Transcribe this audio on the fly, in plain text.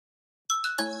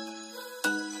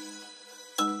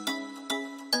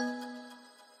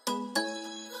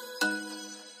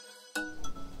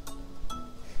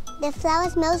The flower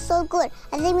smells so good.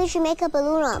 I think we should make a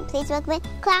balloon one. Please recommend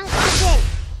crown action.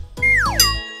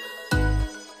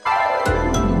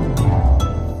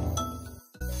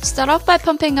 Start off by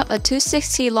pumping up a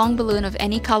 260 long balloon of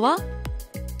any color.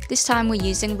 This time we're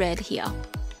using red here.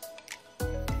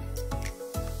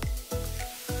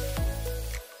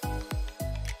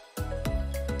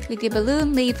 With your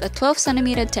balloon, leave a 12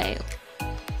 cm tail.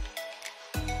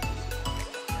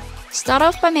 Start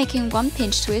off by making one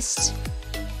pinch twist.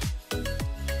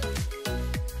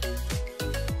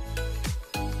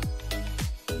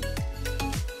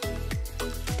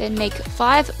 Then make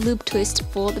 5 loop twists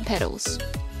for the petals.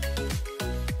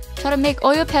 Try to make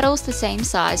all your petals the same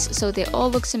size so they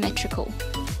all look symmetrical.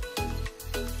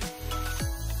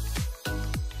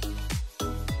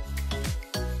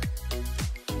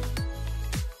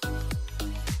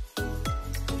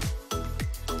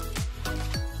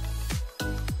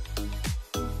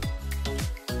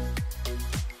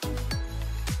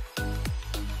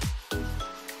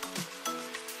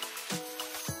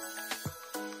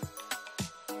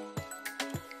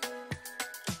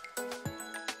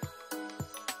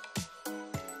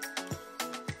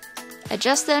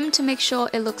 Adjust them to make sure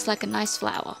it looks like a nice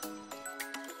flower.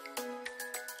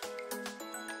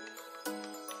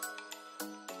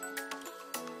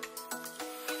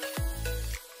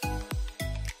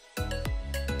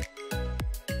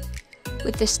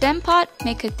 With the stem part,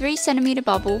 make a 3 cm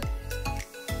bubble,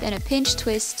 then a pinch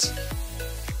twist.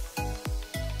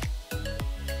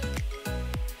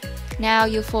 Now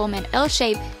you'll form an L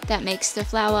shape that makes the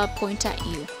flower point at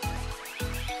you.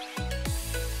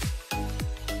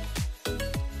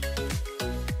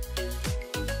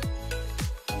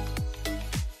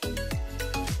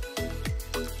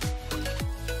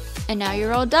 And now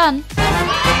you're all done!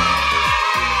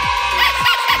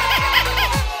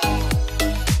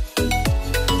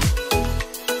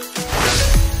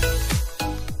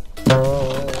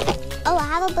 Oh, I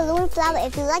have a balloon flower.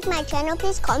 If you like my channel,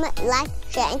 please comment, like,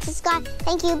 share, and subscribe.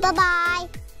 Thank you.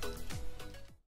 Bye-bye.